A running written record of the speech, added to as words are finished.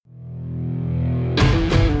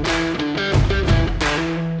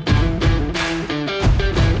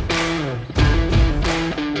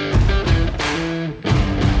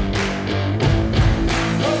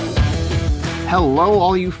Hello,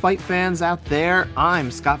 all you fight fans out there. I'm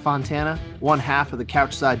Scott Fontana, one half of the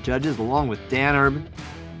Couchside Judges, along with Dan Urban.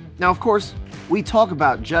 Now, of course, we talk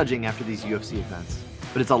about judging after these UFC events,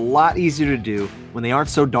 but it's a lot easier to do when they aren't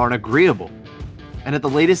so darn agreeable. And at the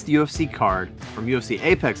latest UFC card from UFC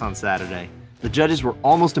Apex on Saturday, the judges were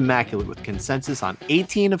almost immaculate with consensus on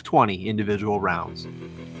 18 of 20 individual rounds.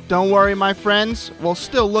 Don't worry, my friends. We'll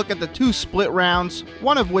still look at the two split rounds,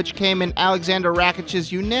 one of which came in Alexander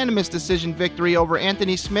Rakic's unanimous decision victory over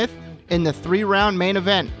Anthony Smith in the 3-round main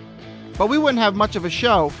event. But we wouldn't have much of a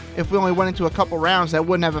show if we only went into a couple rounds that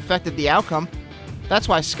wouldn't have affected the outcome. That's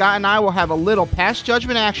why Scott and I will have a little past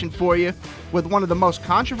judgment action for you with one of the most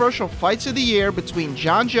controversial fights of the year between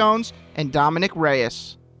Jon Jones and Dominick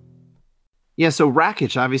Reyes. Yeah, so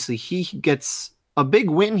Rakic, obviously, he gets a big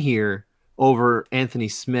win here over Anthony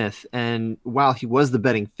Smith, and while he was the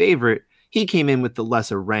betting favorite, he came in with the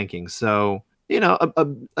lesser ranking. So, you know,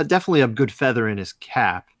 definitely a good feather in his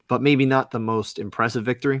cap, but maybe not the most impressive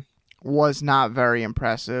victory. Was not very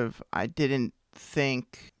impressive. I didn't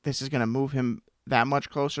think this is going to move him that much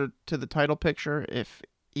closer to the title picture, if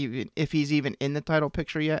he's even in the title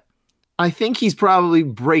picture yet. I think he's probably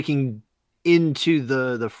breaking into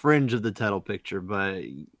the fringe of the title picture, but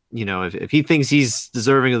you know, if he thinks he's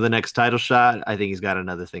deserving of the next title shot, I think he's got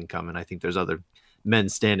another thing coming. I think there's other men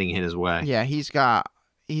standing in his way. Yeah, he's got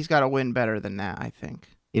to win better than that, I think.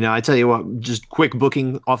 You know, I tell you what, just quick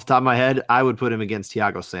booking off the top of my head, I would put him against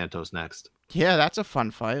Thiago Santos next. Yeah, that's a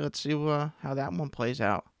fun fight. Let's see how that one plays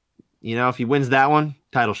out. You know, if he wins that one,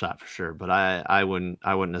 title shot for sure. But I wouldn't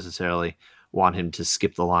necessarily want him to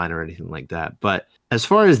skip the line or anything like that. But as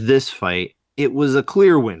far as this fight, it was a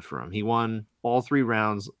clear win for him. He won all 3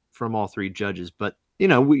 rounds from all 3 judges. But, you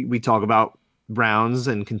know, we talk about rounds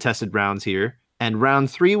and contested rounds here. And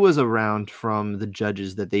round 3 was a round from the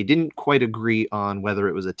judges that they didn't quite agree on whether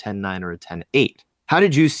it was a 10-9 or a 10-8. How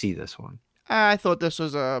did you see this one? I thought this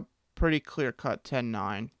was a pretty clear-cut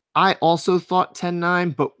 10-9. I also thought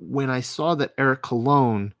 10-9, but when I saw that Eric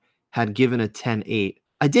Colon had given a 10-8,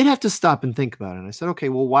 I did have to stop and think about it. And I said, okay,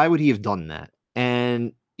 well, why would he have done that?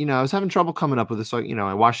 And you know, I was having trouble coming up with this. So, you know,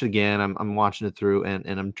 I watched it again. I'm watching it through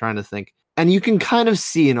and I'm trying to think. And you can kind of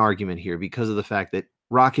see an argument here because of the fact that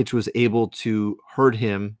Rakic was able to hurt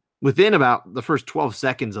him within about the first 12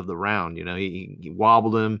 seconds of the round. You know, he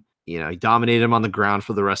wobbled him. You know, he dominated him on the ground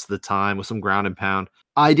for the rest of the time with some ground and pound.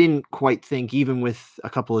 I didn't quite think, even with a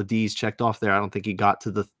couple of Ds checked off there, I don't think he got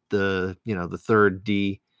to the third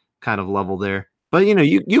D kind of level there. But, you know,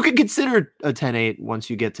 you could consider a 10-8 once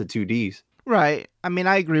you get to 2 Ds. Right. I mean,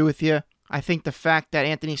 I agree with you. I think the fact that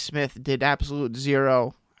Anthony Smith did absolute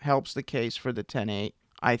zero helps the case for the 10-8.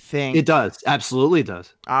 I think it does. Absolutely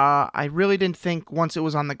does. I really didn't think once it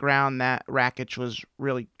was on the ground that Rakic was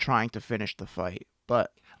really trying to finish the fight.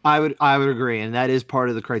 But I would agree, and that is part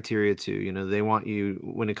of the criteria too. You know, they want you,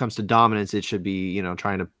 when it comes to dominance, it should be, you know,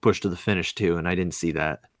 trying to push to the finish too, and I didn't see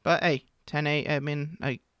that. But hey, 10-8, I mean,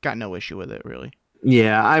 I got no issue with it really.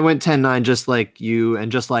 Yeah, I went 10-9 just like you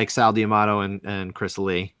and just like Sal D'Amato and Chris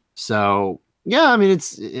Lee. So, yeah, I mean,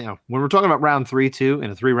 it's, you know, when we're talking about round 3 too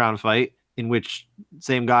in a 3-round fight in which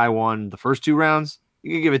same guy won the first 2 rounds,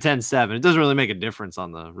 you can give it 10-7. It doesn't really make a difference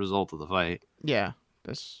on the result of the fight. Yeah.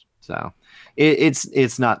 So,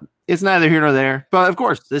 it's neither here nor there. But of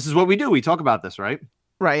course, this is what we do. We talk about this, right?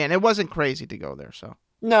 Right, and it wasn't crazy to go there, so.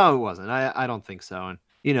 No, it wasn't. I don't think so. And,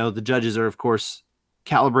 you know, the judges are, of course,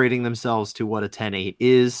 calibrating themselves to what a 10-8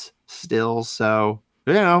 is still. So,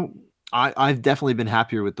 you know, I've definitely been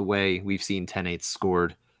happier with the way we've seen 10-8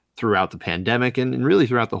 scored throughout the pandemic and really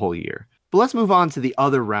throughout the whole year. But let's move on to the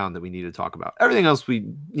other round that we need to talk about. Everything else we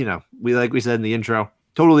like we said in the intro,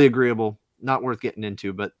 totally agreeable, not worth getting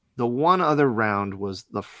into. But the one other round was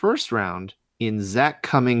the first round in Zach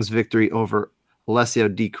Cummings' victory over Alessio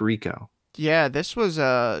Di Chirico. Yeah, this was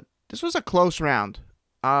a close round.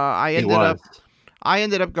 I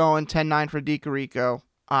ended up going 10-9 for Di Chirico.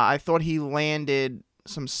 I thought he landed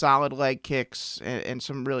some solid leg kicks and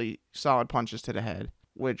some really solid punches to the head,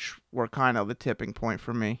 which were kind of the tipping point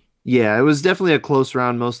for me. Yeah, it was definitely a close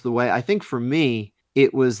round most of the way. I think for me,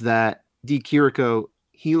 it was that Di Chirico,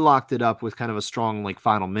 he locked it up with kind of a strong like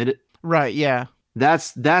final minute. Right, yeah.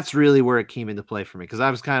 That's really where it came into play for me, because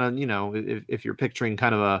I was kind of, you know, if you're picturing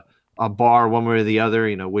kind of a bar one way or the other,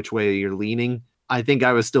 you know, which way you're leaning, I think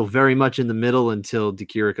I was still very much in the middle until Di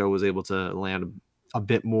Chirico was able to land a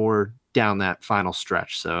bit more down that final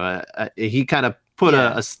stretch. So he kind of put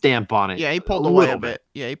a stamp on it. Yeah, he pulled away a bit.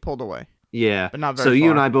 Yeah, he pulled away. Yeah. But not very so far.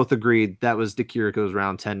 You and I both agreed that was Di Chirico's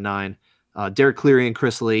round 10-9. Derek Cleary and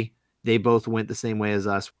Chris Lee, they both went the same way as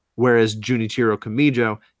us. Whereas Junichiro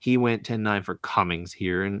Kamijo, he went 10-9 for Cummings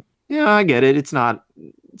here. And, Yeah, I get it. It's not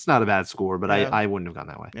a bad score, but Yeah, I wouldn't have gone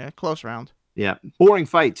that way. yeah, close round. Yeah. Boring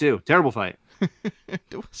fight too. Terrible fight.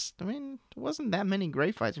 There wasn't that many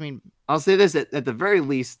great fights. I mean, I'll say this at the very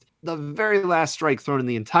least, the very last strike thrown in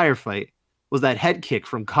the entire fight was that head kick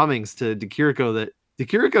from Cummings to DeKiriko that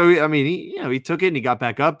DeKiriko, I mean, he took it and he got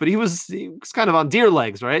back up, but he was kind of on deer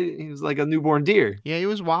legs, right? He was like a newborn deer. yeah, he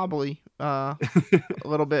was wobbly a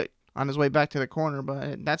little bit on his way back to the corner,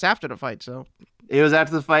 but that's after the fight, so. It was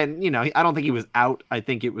after the fight, and I don't think he was out. I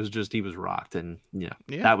think it was just he was rocked, and Yeah.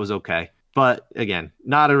 that was okay. But again,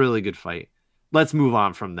 not a really good fight. Let's move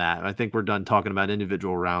on from that. I think we're done talking about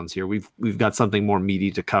individual rounds here. We've got something more meaty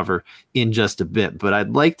to cover in just a bit, but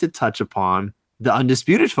I'd like to touch upon the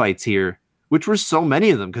undisputed fights here, which were so many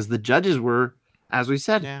of them because the judges were, as we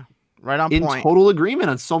said, Yeah, right on in point. total agreement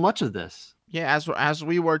on so much of this. Yeah, as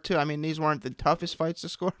we were too. I mean, these weren't the toughest fights to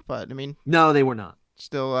score, but I mean, No, they were not.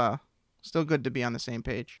 still good to be on the same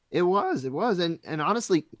page. It was, and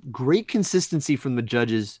honestly, great consistency from the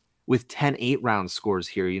judges with 10-8 round scores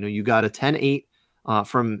here. You got a 10-8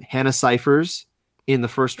 from Hannah Cyphers in the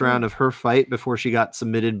first round of her fight before she got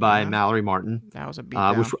submitted by Mallory Martin. That was a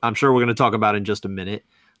beatdown. Which I'm sure we're going to talk about in just a minute.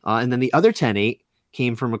 And then the other 10-8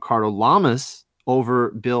 came from Ricardo Lamas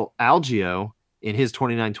over Bill Algeo in his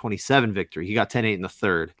 29-27 victory. He got 10-8 in the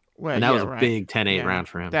third. Well, and that was a big 10-8 round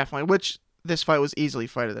for him. Definitely, which this fight was easily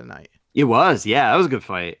fight of the night. It was, yeah, that was a good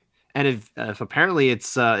fight. And if apparently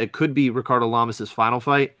it could be Ricardo Lamas' final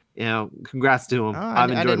fight, congrats to him.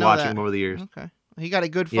 I've enjoyed watching him over the years. Okay, he got a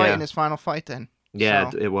good fight in his final fight then. Yeah,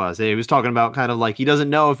 so. It was. He was talking about kind of like he doesn't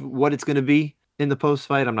know what it's going to be in the post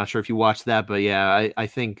fight. I'm not sure if you watched that, but yeah, I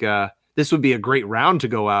think this would be a great round to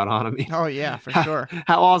go out on. I mean, oh yeah, for sure.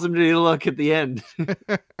 How awesome did he look at the end?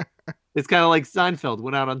 It's kind of like Seinfeld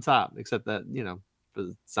went out on top, except that for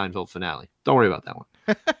the Seinfeld finale. Don't worry about that one.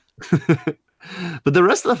 But the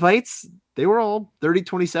rest of the fights, they were all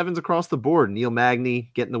 30-27s across the board. Neil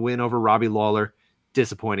Magny getting the win over Robbie Lawler.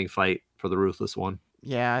 Disappointing fight for the Ruthless one.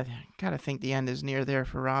 Yeah, I gotta think the end is near there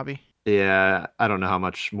for Robbie. Yeah, I don't know how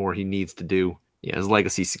much more he needs to do. Yeah, his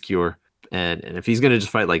legacy's secure. And if he's going to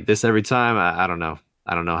just fight like this every time, I don't know.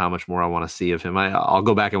 I don't know how much more I want to see of him. I'll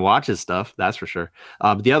go back and watch his stuff, that's for sure.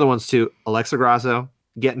 But the other ones too, Alexa Grasso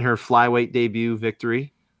getting her flyweight debut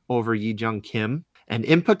victory over Yi Jung Kim. And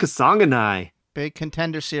Impa Kasanganay. Big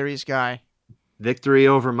Contender Series guy. Victory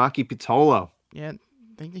over Maki Pitolo. Yeah, I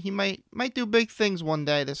think he might do big things one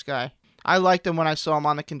day, this guy. I liked him when I saw him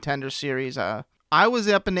on the Contender Series. I was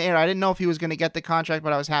up in the air. I didn't know if he was going to get the contract,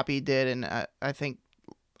 but I was happy he did. And I think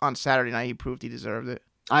on Saturday night he proved he deserved it.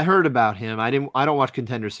 I heard about him. I don't watch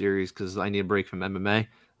Contender Series because I need a break from MMA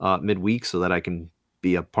midweek so that I can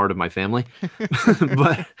be a part of my family.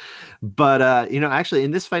 but actually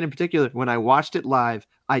in this fight in particular, when I watched it live,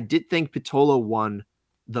 I did think Pitolo won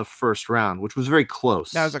the first round, which was very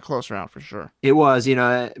close. That was a close round for sure. It was,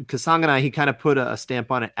 Kasanganay, he kind of put a stamp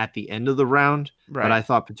on it at the end of the round, right. But I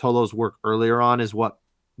thought Pitolo's work earlier on is what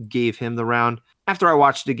gave him the round. After I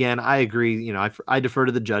watched it again, I agree. I defer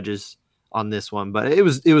to the judges on this one, but it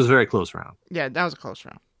was a very close round. Yeah, that was a close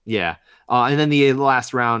round. Yeah. And then the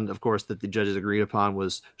last round, of course, that the judges agreed upon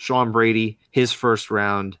was Sean Brady, his first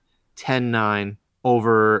round, 10-9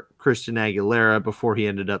 over Christian Aguilera before he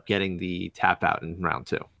ended up getting the tap out in round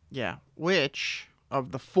 2. Yeah, which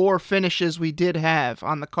of the 4 finishes we did have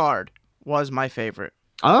on the card was my favorite.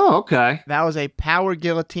 Oh, okay. That was a power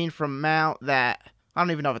guillotine from Mount that, I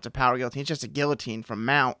don't even know if it's a power guillotine, it's just a guillotine from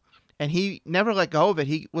Mount. And he never let go of it.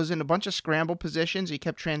 He was in a bunch of scramble positions. He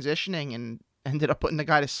kept transitioning and ended up putting the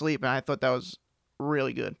guy to sleep. And I thought that was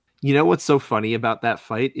really good. You know what's so funny about that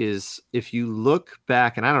fight is if you look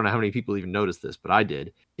back, and I don't know how many people even noticed this, but I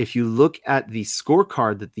did. If you look at the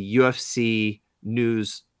scorecard that the UFC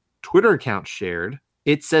News Twitter account shared,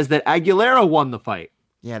 it says that Aguilera won the fight.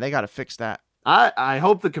 Yeah, they got to fix that. I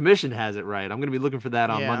hope the commission has it right. I'm going to be looking for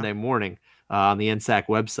that on Monday morning on the NSAC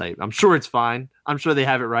website. I'm sure it's fine. I'm sure they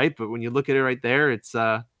have it right, but when you look at it right there, it's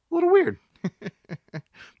a little weird.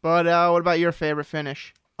 But what about your favorite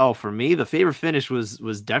finish? Oh, for me, the favorite finish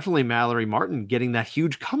was definitely Mallory Martin getting that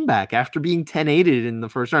huge comeback after being 10-8'd in the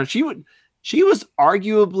first round. She was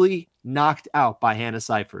arguably knocked out by Hannah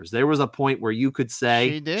Cyphers. There was a point where you could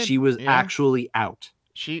say she was actually out.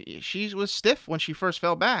 She was stiff when she first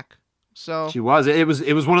fell back. So she was. It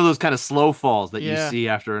was one of those kind of slow falls that you see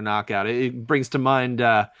after a knockout. It brings to mind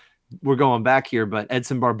we're going back here, but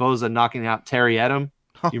Edson Barboza knocking out Terry Edom.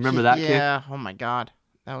 You remember that kick? Yeah. Oh my God.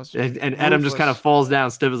 That was and Edom just kind of falls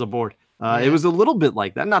down stiff as a board. It was a little bit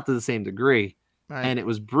like that, not to the same degree. Right. And it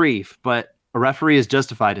was brief, but a referee is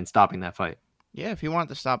justified in stopping that fight. Yeah, if he wanted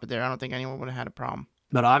to stop it there, I don't think anyone would have had a problem.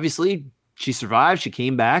 But obviously, she survived. She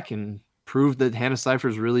came back and proved that Hannah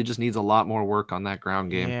Cifers really just needs a lot more work on that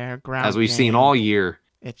ground game, Yeah, as ground we've seen game. all year.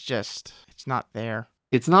 It's not there.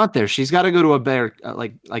 It's not there. She's got to go to a better,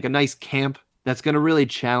 like a nice camp that's going to really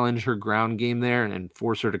challenge her ground game there and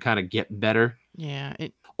force her to kind of get better. Yeah,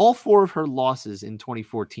 All 4 of her losses in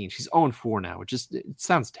 2014, she's 0-4 now. It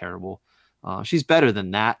sounds terrible. She's better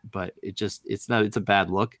than that, but it's a bad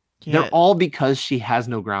look. yeah. They're all because she has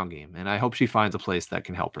no ground game, and I hope she finds a place that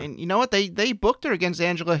can help her. And you know what? They booked her against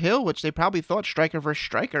Angela Hill, which they probably thought striker versus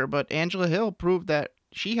striker, but Angela Hill proved that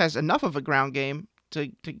she has enough of a ground game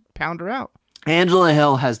to pound her out. Angela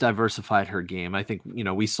Hill has diversified her game. I think,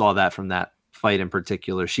 we saw that from that fight in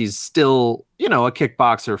particular. She's still, a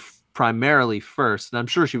kickboxer primarily first, and I'm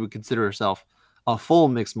sure she would consider herself a full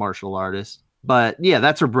mixed martial artist. But yeah,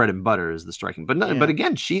 that's her bread and butter is the striking. But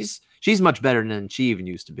again, she's much better than she even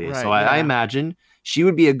used to be. Right, so I imagine she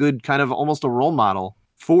would be a good kind of almost a role model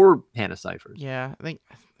for Hannah Cifers. Yeah, I think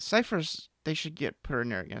Cifers, they should put her in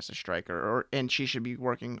there against a striker, and she should be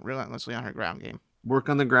working relentlessly on her ground game. Work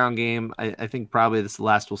on the ground game. I think probably this is the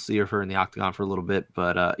last we'll see of her in the octagon for a little bit.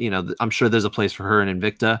 But, I'm sure there's a place for her in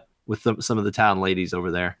Invicta with some of the town ladies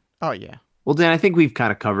over there. Oh, yeah. Well, Dan, I think we've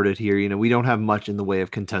kind of covered it here. We don't have much in the way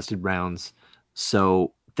of contested rounds.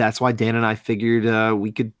 So that's why Dan and I figured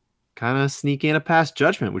we could kind of sneak in a past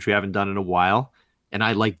judgment, which we haven't done in a while. And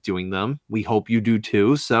I like doing them. We hope you do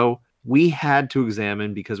too. So we had to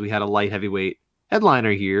examine, because we had a light heavyweight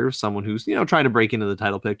headliner here, someone who's, trying to break into the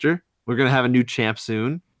title picture. We're going to have a new champ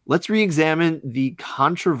soon. Let's re-examine the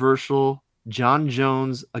controversial Jon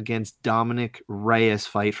Jones against Dominick Reyes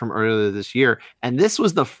fight from earlier this year. And this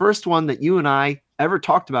was the first one that you and I ever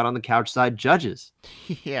talked about on the Couch Side Judges.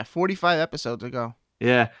 Yeah, 45 episodes ago.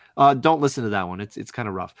 Yeah, don't listen to that one. It's kind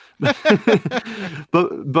of rough.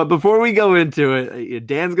 but before we go into it,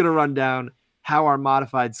 Dan's going to run down how our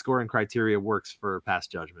modified scoring criteria works for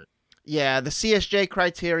past judgment. Yeah, the CSJ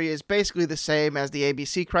criteria is basically the same as the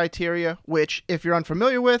ABC criteria, which, if you're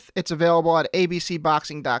unfamiliar with, it's available at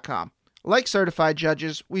abcboxing.com. Like certified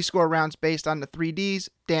judges, we score rounds based on the 3Ds,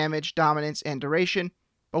 damage, dominance, and duration,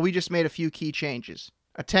 but we just made a few key changes.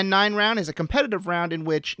 A 10-9 round is a competitive round in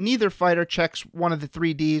which neither fighter checks one of the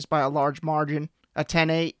 3Ds by a large margin. A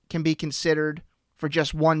 10-8 can be considered for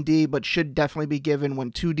just 1D, but should definitely be given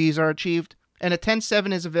when 2Ds are achieved. And a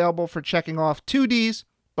 10-7 is available for checking off 2Ds,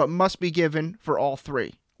 but must be given for all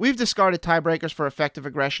 3. We've discarded tiebreakers for effective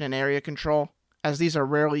aggression and area control, as these are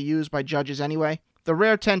rarely used by judges anyway. The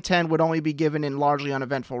rare 10-10 would only be given in largely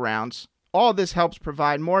uneventful rounds. All this helps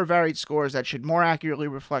provide more varied scores that should more accurately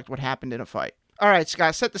reflect what happened in a fight. All right,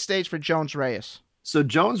 Scott, set the stage for Jones-Reyes. So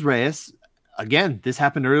Jones-Reyes, again, this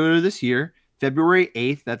happened earlier this year, February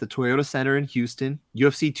 8th at the Toyota Center in Houston,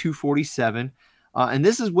 UFC 247. And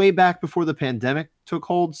this is way back before the pandemic took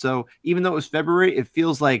hold. So even though it was February, it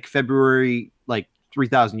feels like February, like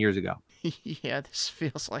 3,000 years ago. Yeah, this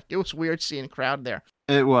feels like it was weird seeing a crowd there.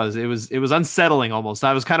 It was unsettling almost.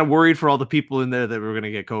 I was kind of worried for all the people in there that were going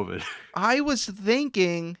to get COVID. I was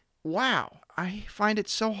thinking, wow, I find it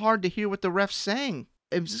so hard to hear what the ref's saying.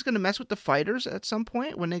 Is this going to mess with the fighters at some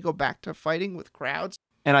point when they go back to fighting with crowds?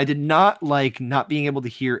 And I did not like not being able to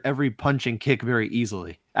hear every punch and kick very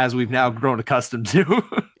easily, as we've now grown accustomed to.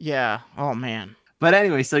 Yeah. Oh, man. But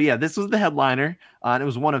anyway, so yeah, this was the headliner. And it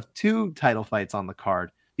was one of 2 title fights on the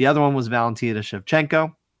card. The other one was Valentina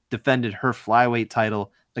Shevchenko, defended her flyweight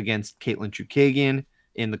title against Caitlin Chookagian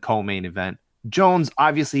in the co-main event. Jones,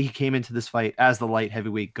 obviously, he came into this fight as the light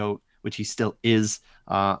heavyweight GOAT, which he still is.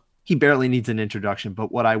 He barely needs an introduction,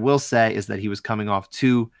 but what I will say is that he was coming off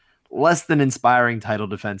 2 less than inspiring title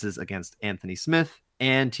defenses against Anthony Smith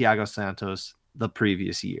and Thiago Santos the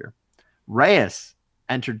previous year. Reyes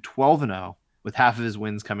entered 12-0 with half of his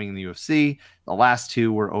wins coming in the UFC. The last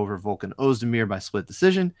 2 were over Volkan Ozdemir by split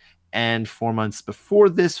decision, and 4 months before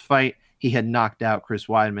this fight, he had knocked out Chris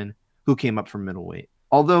Weidman, who came up from middleweight.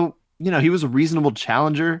 Although, he was a reasonable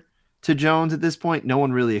challenger to Jones at this point, no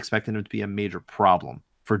one really expected him to be a major problem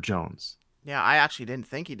for Jones. Yeah, I actually didn't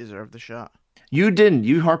think he deserved the shot. You didn't.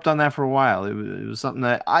 You harped on that for a while. It was something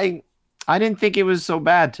that I didn't think it was so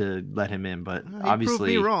bad to let him in, but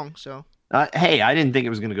obviously he proved me wrong. So hey, I didn't think it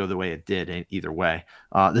was going to go the way it did. Either way,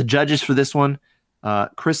 the judges for this one: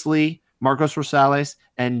 Chris Lee, Marcos Rosales,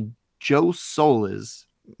 and Joe Solis.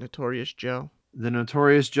 Notorious Joe. The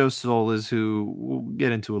notorious Joe Solis, who we'll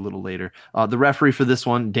get into a little later. The referee for this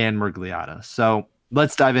one, Dan Murgliata. So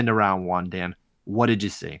let's dive into round 1, Dan. What did you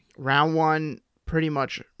see? Round 1, pretty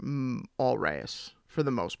much all Reyes for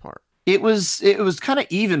the most part. It was kind of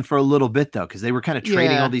even for a little bit, though, because they were kind of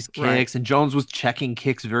trading all these kicks, right. And Jones was checking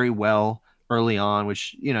kicks very well early on,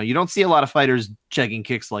 which, you don't see a lot of fighters checking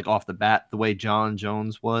kicks like off the bat the way Jon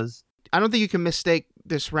Jones was. I don't think you can mistake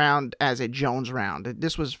this round as a Jones round.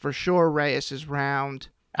 This was for sure Reyes' round.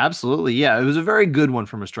 Absolutely, yeah. It was a very good one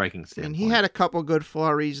from a striking standpoint. He had a couple good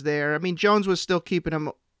flurries there. Jones was still keeping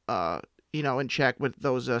him, in check with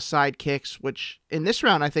those side kicks, which in this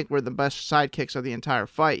round I think were the best side kicks of the entire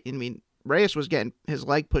fight. Reyes was getting his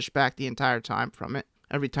leg pushed back the entire time from it.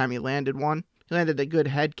 Every time he landed one, he landed a good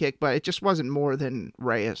head kick, but it just wasn't more than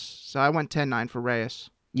Reyes. So I went 10-9 for Reyes.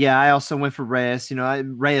 Yeah, I also went for Reyes.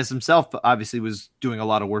 Reyes himself obviously was doing a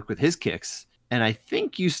lot of work with his kicks. And I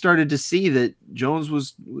think you started to see that Jones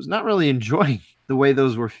was not really enjoying the way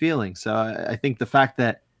those were feeling. So I think the fact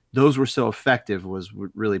that those were so effective was what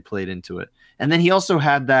really played into it. And then he also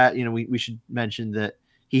had that, we should mention that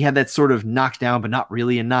he had that sort of knockdown, but not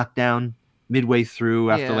really a knockdown midway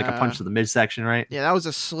through after like a punch to the midsection, right? Yeah, that was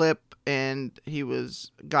a slip, and he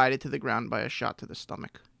was guided to the ground by a shot to the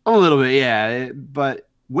stomach. A little bit, yeah. But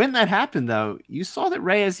when that happened, though, you saw that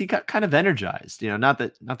Reyes, he got kind of energized. Not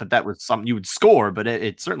that was something you would score, but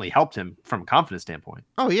it certainly helped him from a confidence standpoint.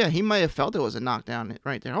 Oh, yeah, he might have felt it was a knockdown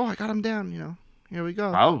right there. Oh, I got him down, Here we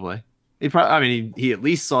go. Probably. He at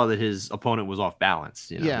least saw that his opponent was off balance,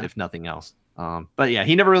 if nothing else. But yeah,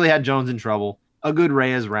 he never really had Jones in trouble. A good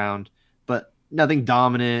Reyes round, but nothing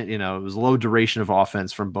dominant. It was low duration of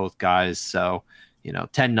offense from both guys. So,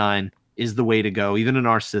 10-9 is the way to go, even in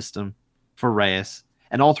our system for Reyes.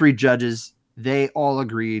 And all three judges, they all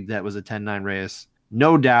agreed that was a 10-9 Reyes.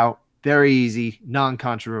 No doubt. Very easy,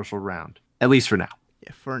 non-controversial round, at least for now.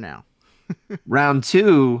 Yeah, for now. Round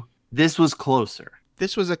 2, this was closer.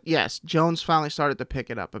 This was yes, Jones finally started to pick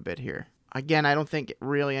it up a bit here. Again, I don't think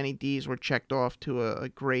really any Ds were checked off to a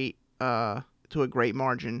great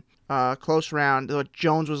margin. Close round.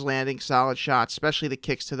 Jones was landing solid shots, especially the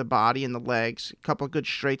kicks to the body and the legs. A couple of good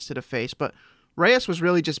straights to the face, but Reyes was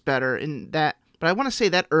really just better in that. But I want to say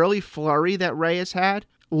that early flurry that Reyes had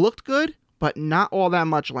looked good, but not all that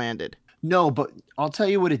much landed. No, but I'll tell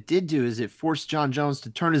you what it did do is it forced Jon Jones to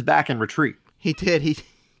turn his back and retreat. He did. He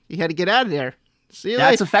had to get out of there. See you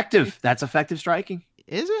That's later. effective. That's effective striking.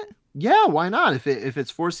 Is it? Yeah, why not? If it's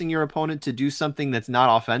forcing your opponent to do something that's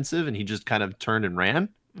not offensive and he just kind of turned and ran.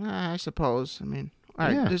 I suppose. All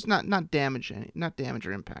right, there's not damage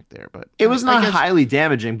or impact there, but it was not highly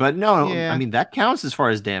damaging. But no, yeah. That counts as far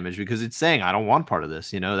as damage because it's saying I don't want part of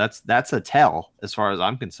this. That's a tell as far as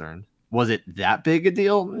I'm concerned. Was it that big a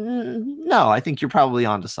deal? No, I think you're probably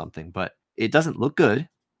onto something, but it doesn't look good.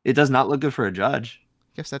 It does not look good for a judge.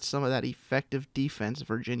 I guess that's some of that effective defense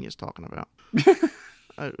Virginia's talking about.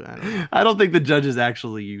 I don't think the judges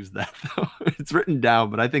actually use that, though. It's written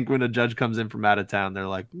down, but I think when a judge comes in from out of town, they're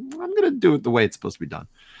like, I'm going to do it the way it's supposed to be done.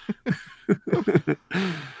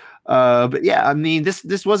 But yeah,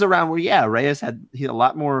 this was a round where, Reyes had a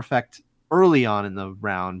lot more effect early on in the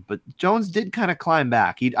round, but Jones did kind of climb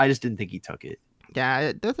back. I just didn't think he took it.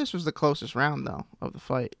 Yeah, this was the closest round, though, of the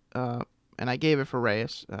fight. And I gave it for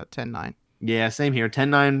Reyes, 10-9. Yeah, same here.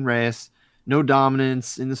 10-9 Reyes. No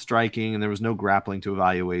dominance in the striking, and there was no grappling to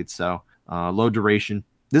evaluate, so low duration.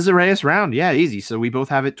 This is a Reyes round. Yeah, easy. So we both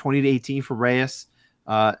have it 20-18 for Reyes,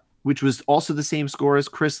 which was also the same score as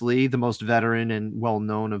Chris Lee, the most veteran and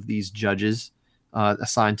well-known of these judges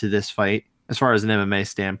assigned to this fight, as far as an MMA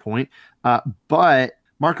standpoint. But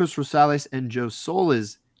Marcos Rosales and Joe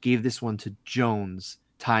Solis gave this one to Jones,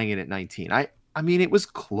 tying it at 19. It was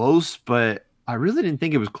close, but I really didn't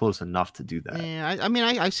think it was close enough to do that. Yeah,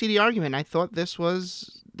 I see the argument. I thought this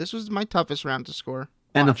was my toughest round to score.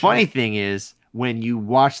 And the funny thing is, when you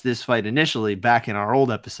watched this fight initially back in our old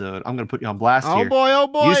episode, I'm going to put you on blast here. Oh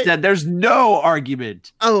boy. You said there's no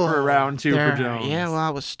argument for round 2 for Jones. Yeah, well,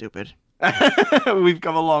 I was stupid. We've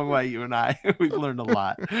come a long way, you and I. We've learned a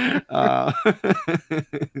lot.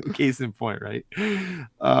 Case in point, right?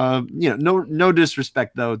 No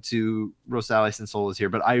disrespect though to Rosales and Solis here,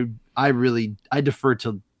 but I defer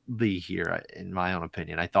to Lee here in my own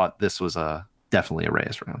opinion. I thought this was definitely a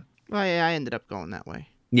Reyes round. Well, yeah, I ended up going that way.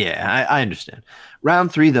 Yeah, I understand.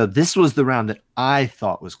 Round 3 though, this was the round that I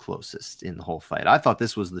thought was closest in the whole fight. I thought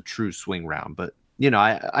this was the true swing round, but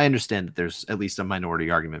I understand that there's at least a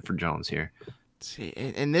minority argument for Jones here. See,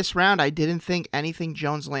 in this round, I didn't think anything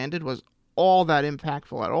Jones landed was all that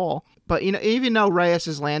impactful at all. But even though Reyes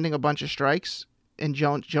is landing a bunch of strikes and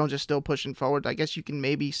Jones is still pushing forward, I guess you can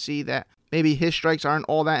maybe see that maybe his strikes aren't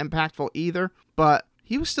all that impactful either. But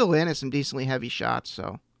he was still landing some decently heavy shots,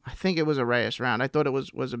 so I think it was a Reyes round. I thought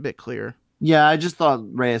it was a bit clearer. Yeah, I just thought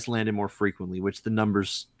Reyes landed more frequently, which the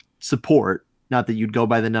numbers support. Not that you'd go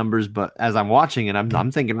by the numbers, but as I'm watching it,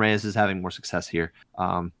 I'm thinking Reyes is having more success here.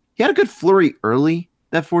 He had a good flurry early,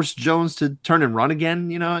 that forced Jones to turn and run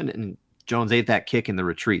again, and Jones ate that kick in the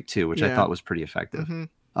retreat too, which I thought was pretty effective.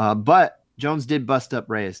 But Jones did bust up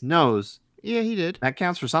Reyes' nose. Yeah, he did. That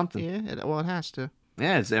counts for something. Yeah, it has to.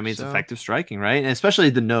 Yeah, it's effective striking, right? And especially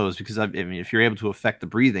the nose, because if you're able to affect the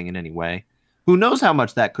breathing in any way, who knows how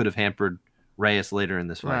much that could have hampered Reyes later in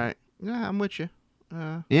this fight. Right. Yeah, I'm with you.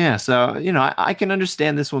 Yeah, so, I can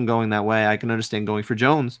understand this one going that way. I can understand going for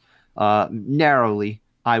Jones. Narrowly,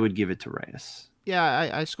 I would give it to Reyes. Yeah,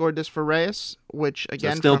 I scored this for Reyes, which,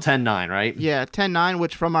 again... So still 10-9, right? Yeah, 10-9,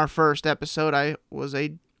 which from our first episode, I was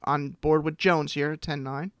on board with Jones here,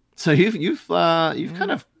 10-9. So you've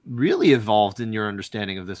kind of really evolved in your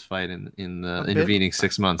understanding of this fight in the intervening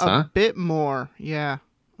 6 months, huh? A bit more, yeah.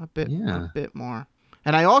 A bit more.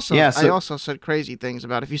 And I also said crazy things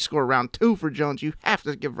about if you score round 2 for Jones, you have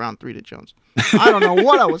to give round 3 to Jones. I don't know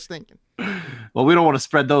what I was thinking. Well, we don't want to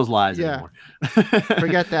spread those lies anymore.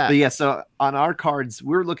 Forget that. But yeah, so on our cards,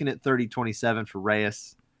 we're looking at 30-27 for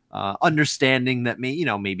Reyes, understanding that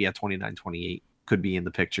maybe a 29-28 could be in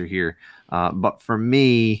the picture here. But for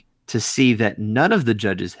me, to see that none of the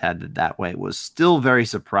judges had it that way was still very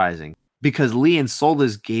surprising, because Lee and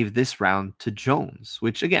Solis gave this round to Jones,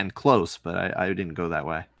 which, again, close, but I didn't go that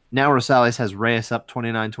way. Now Rosales has Reyes up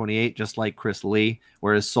 29-28, just like Chris Lee,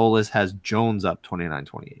 whereas Solis has Jones up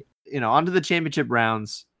 29-28. Onto the championship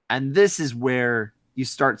rounds, and this is where you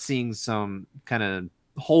start seeing some kind of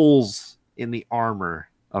holes in the armor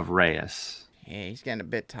of Reyes. Yeah, he's getting a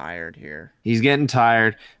bit tired here. He's getting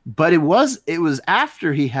tired, but it was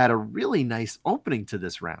after he had a really nice opening to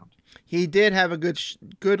this round. He did have a good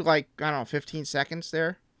 15 seconds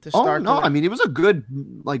there to start. Oh, no, I mean, it was a good,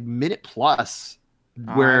 minute plus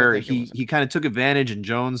where he kind of took advantage, and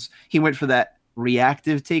Jones, he went for that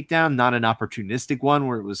reactive takedown, not an opportunistic one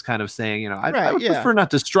where it was kind of saying, I would prefer not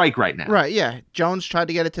to strike right now. Right, yeah. Jones tried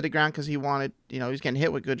to get it to the ground because he wanted, he was getting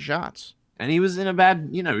hit with good shots. And he was in a bad,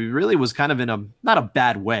 he really was kind of in not a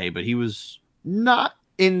bad way, but he was not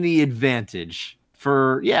in the advantage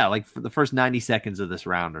for the first 90 seconds of this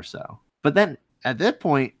round or so. But then at that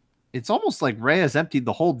point, it's almost like Reyes emptied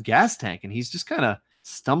the whole gas tank, and he's just kind of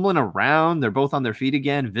stumbling around. They're both on their feet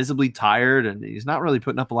again, visibly tired, and he's not really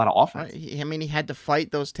putting up a lot of offense. I mean, he had to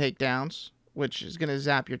fight those takedowns, which is going to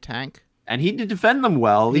zap your tank. And he did defend them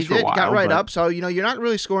well, at least for a while. He got right up, so, you're not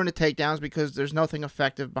really scoring the takedowns because there's nothing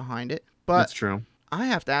effective behind it. But that's true. I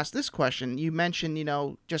have to ask this question. You mentioned,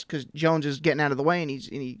 just because Jones is getting out of the way and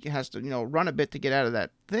he has to, run a bit to get out of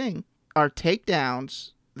that thing, are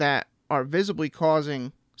takedowns that are visibly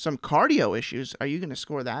causing some cardio issues, are you going to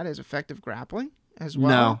score that as effective grappling as well?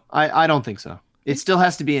 No, I don't think so. It still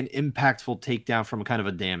has to be an impactful takedown from a kind of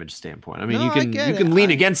a damage standpoint. I mean, you can lean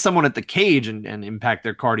against someone at the cage and impact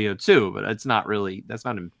their cardio too, but it's not really that's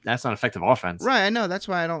not effective offense. Right, I know. That's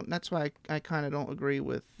why I kind of don't agree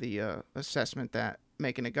with the assessment that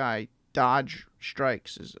making a guy dodge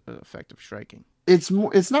strikes is effective striking. It's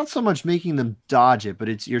not so much making them dodge it,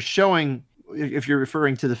 but you're showing, if you're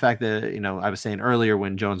referring to the fact that, I was saying earlier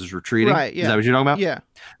when Jones is retreating. Right, yeah. Is that what you're talking about? Yeah.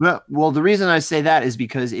 Well, the reason I say that is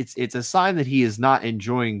because it's a sign that he is not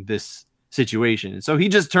enjoying this situation. And so he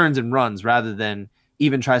just turns and runs rather than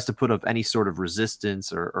even tries to put up any sort of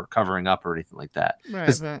resistance or covering up or anything like that.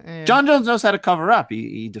 Right. Jon Jones knows how to cover up.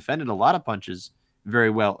 He defended a lot of punches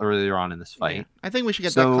very well earlier on in this fight. Yeah. I think we should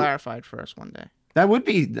get that clarified for us one day. That would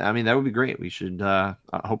be great. We should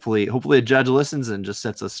hopefully a judge listens and just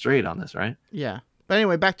sets us straight on this, right? Yeah. But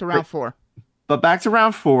anyway, back to round 4. But back to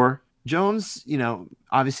round 4, Jones,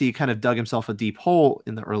 obviously he kind of dug himself a deep hole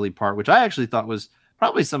in the early part, which I actually thought was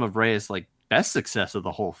probably some of Reyes' best success of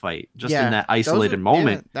the whole fight, just in that isolated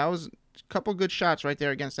moment. Yeah, that was a couple good shots right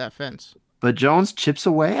there against that fence. But Jones chips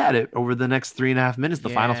away at it over the next 3.5 minutes, the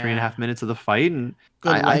final 3.5 minutes of the fight, and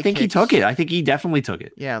I think he took it. I think he definitely took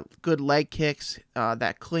it. Yeah, good leg kicks,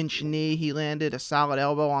 that clinch knee he landed, a solid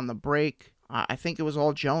elbow on the break. I think it was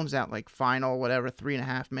all Jones that final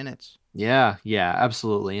 3.5 minutes. Yeah,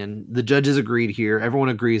 absolutely. And the judges agreed here. Everyone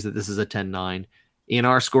agrees that this is a 10-9. In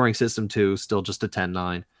our scoring system too, still just a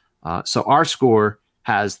 10-9. So our score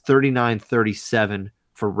has 39-37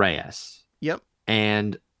 for Reyes. Yep.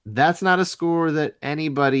 And that's not a score that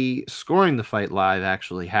anybody scoring the fight live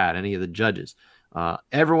actually had, any of the judges.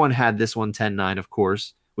 Everyone had this one 10-9, of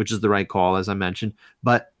course, which is the right call, as I mentioned.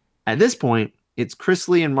 But at this point, it's Chris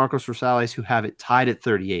Lee and Marcos Rosales who have it tied at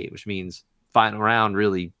 38, which means final round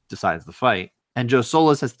really decides the fight. And Joe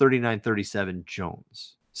Solis has 39-37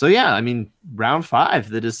 Jones. So, yeah, I mean, round 5,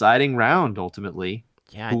 the deciding round, ultimately.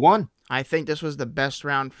 Yeah, who won? I think this was the best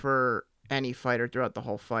round for any fighter throughout the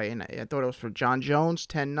whole fight. And I thought it was for Jon Jones,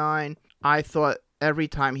 10-9. I thought every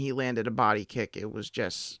time he landed a body kick, it was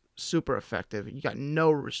just super effective. You got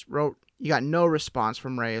no response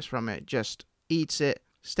from Reyes from it. Just eats it,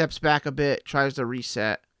 steps back a bit, tries to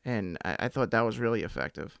reset, and I thought that was really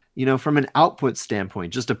effective. From an output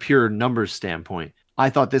standpoint, just a pure numbers standpoint, I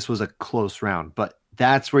thought this was a close round, but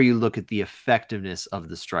that's where you look at the effectiveness of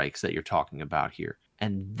the strikes that you're talking about here.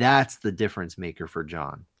 And that's the difference maker for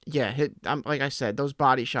Jon. Yeah, like I said, those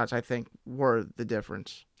body shots, I think, were the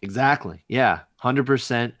difference. Exactly. Yeah,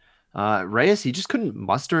 100%. Reyes, he just couldn't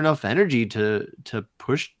muster enough energy to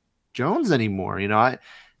push Jones anymore.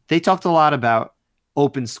 They talked a lot about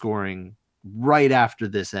open scoring right after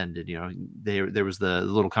this ended. There was the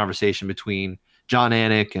little conversation between Jon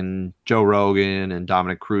Anik and Joe Rogan and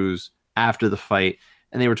Dominick Cruz after the fight,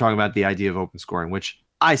 and they were talking about the idea of open scoring, which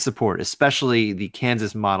I support, especially the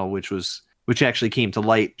Kansas model, which actually came to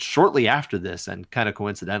light shortly after this, and kind of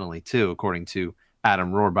coincidentally too, according to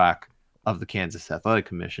Adam Rohrbach of the Kansas Athletic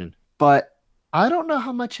Commission. But I don't know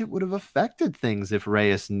how much it would have affected things if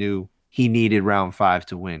Reyes knew he needed round 5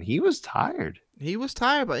 to win. He was tired.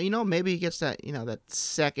 But maybe he gets that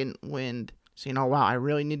second wind. So wow, I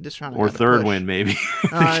really need this round. Or third win, maybe.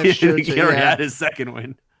 He already had his second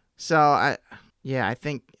win. So I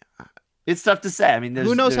think it's tough to say. I mean,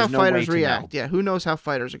 who knows how fighters react? Yeah, who knows how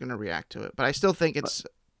fighters are going to react to it? But I still think it's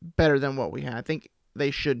better than what we had. I think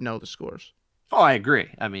they should know the scores. Oh, I agree.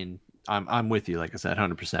 I mean, I'm with you, like I said,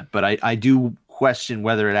 100%. But I do question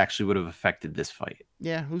whether it actually would have affected this fight.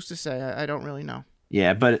 Yeah, who's to say? I don't really know.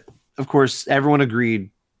 Yeah, but of course, everyone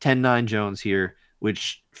agreed 10-9 Jones here,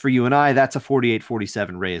 which for you and I, that's a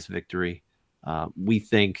 48-47 Reyes victory. We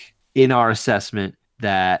think in our assessment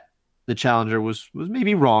that the challenger was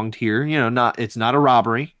maybe wronged here. It's not a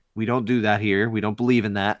robbery. We don't do that here. We don't believe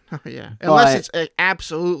in that. Yeah, unless it's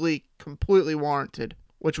absolutely, completely warranted,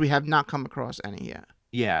 which we have not come across any yet.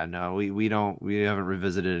 Yeah, no, we haven't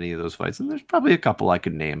revisited any of those fights, and there's probably a couple I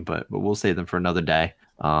could name, but we'll save them for another day.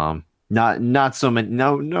 Not so many,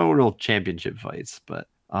 no real championship fights, but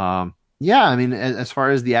yeah, I mean, as far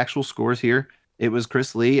as the actual scores here, it was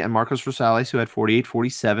Chris Lee and Marcos Rosales who had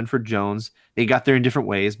 48-47 for Jones. They got there in different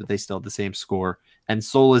ways, but they still had the same score. And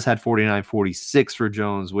Solis had 49-46 for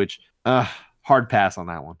Jones, which hard pass on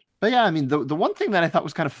that one. But yeah, I mean, the one thing that I thought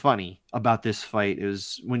was kind of funny about this fight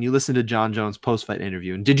is when you listen to Jon Jones' post-fight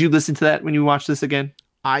interview. And did you listen to that when you watched this again?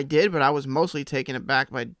 I did, but I was mostly taken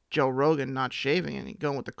aback by Joe Rogan not shaving and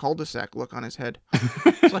going with the cul-de-sac look on his head.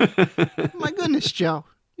 It's like, my goodness, Joe,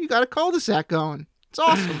 you got a cul-de-sac going. It's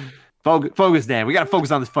awesome. Focus, Dan. We got to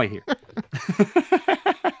focus on this fight here.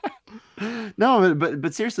 No,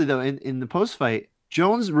 but seriously though, in the post-fight,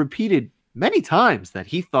 Jones repeated many times that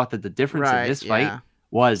he thought that the difference in this fight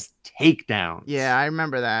was takedowns. Yeah, I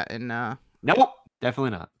remember that. And nope,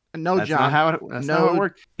 definitely not. No, that's John. Not how it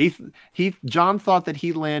worked. Jon thought that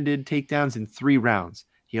he landed takedowns in 3 rounds.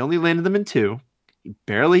 He only landed them in 2. He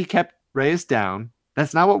barely kept Reyes down.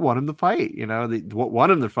 That's not what won him the fight. What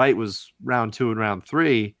won him the fight was round 2 and round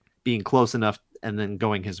 3 being close enough and then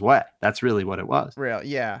going his way. That's really what it was. Real,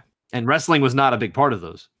 yeah. And wrestling was not a big part of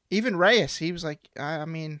those. Even Reyes, he was like, I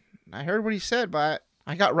mean, I heard what he said, but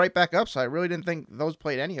I got right back up, so I really didn't think those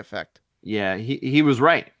played any effect. Yeah, he was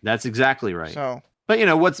right. That's exactly right. So, but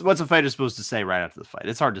what's a fighter supposed to say right after the fight?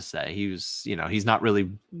 It's hard to say. He was, he's not really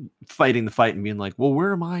fighting the fight and being like, well,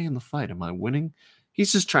 where am I in the fight? Am I winning?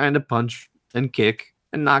 He's just trying to punch and kick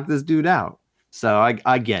and knock this dude out. So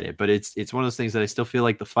I get it, but it's one of those things that I still feel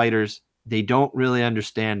like the fighters, they don't really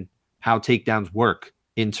understand how takedowns work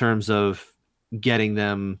in terms of getting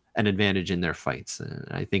them an advantage in their fights. And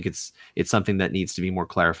I think it's something that needs to be more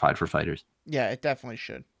clarified for fighters. Yeah, it definitely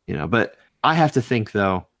should. But I have to think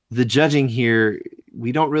though, the judging here,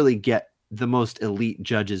 we don't really get the most elite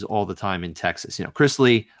judges all the time in Texas. Chris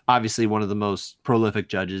Lee, obviously one of the most prolific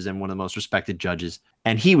judges and one of the most respected judges,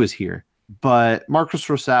 and he was here. But Marcos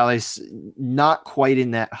Rosales, not quite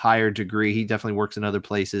in that higher degree. He definitely works in other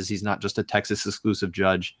places. He's not just a Texas exclusive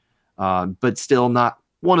judge, but still not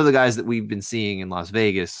one of the guys that we've been seeing in Las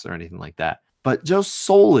Vegas or anything like that. But Joe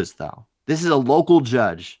Solis, though, this is a local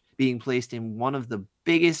judge being placed in one of the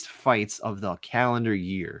biggest fights of the calendar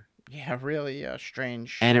year. Yeah, really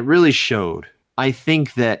strange. And it really showed. I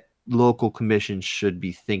think that local commissions should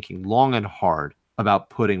be thinking long and hard about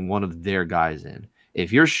putting one of their guys in.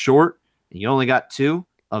 If you're short, and you only got 2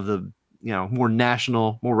 of the more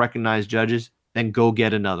national, more recognized judges, then go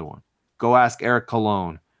get another one. Go ask Eric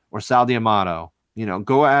Colon or Sal D'Amato.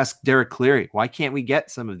 Go ask Derek Cleary. Why can't we get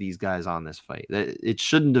some of these guys on this fight? It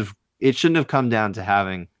shouldn't have come down to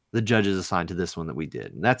having the judges assigned to this one that we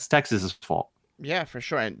did. And that's Texas's fault. Yeah, for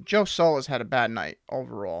sure. And Joe Solis had a bad night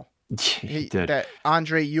overall. He did. That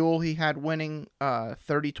Andre Ewell he had winning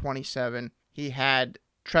 30-27. He had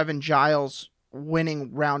Trevin Giles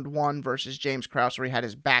winning round 1 versus James Krause, where he had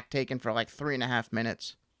his back taken for like 3.5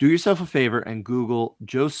 minutes. Do yourself a favor and Google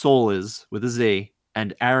Joe Solis with a Z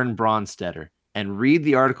and Aaron Bronstetter and read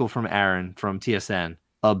the article from Aaron from TSN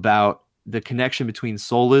about the connection between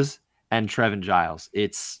Solis and Trevin Giles.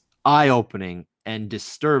 It's eye-opening and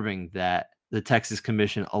disturbing that the Texas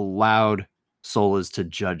Commission allowed Solis to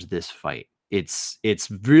judge this fight. It's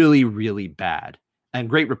really, really bad. And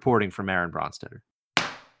great reporting from Aaron Bronstetter.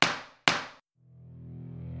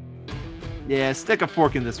 Yeah, stick a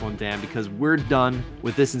fork in this one, Dan, because we're done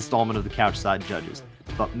with this installment of the Couchside Judges.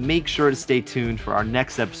 But make sure to stay tuned for our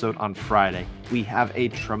next episode on Friday. We have a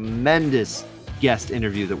tremendous guest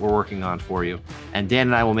interview that we're working on for you. And Dan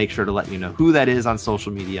and I will make sure to let you know who that is on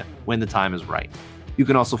social media when the time is right. You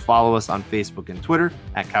can also follow us on Facebook and Twitter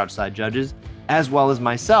at Couchside Judges, as well as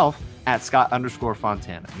myself at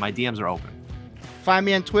Scott_Fontana. My DMs are open. Find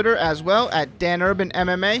me on Twitter as well at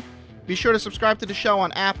DanUrbanMMA. Be sure to subscribe to the show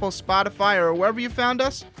on Apple, Spotify, or wherever you found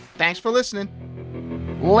us. Thanks for listening.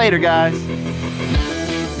 Later, guys.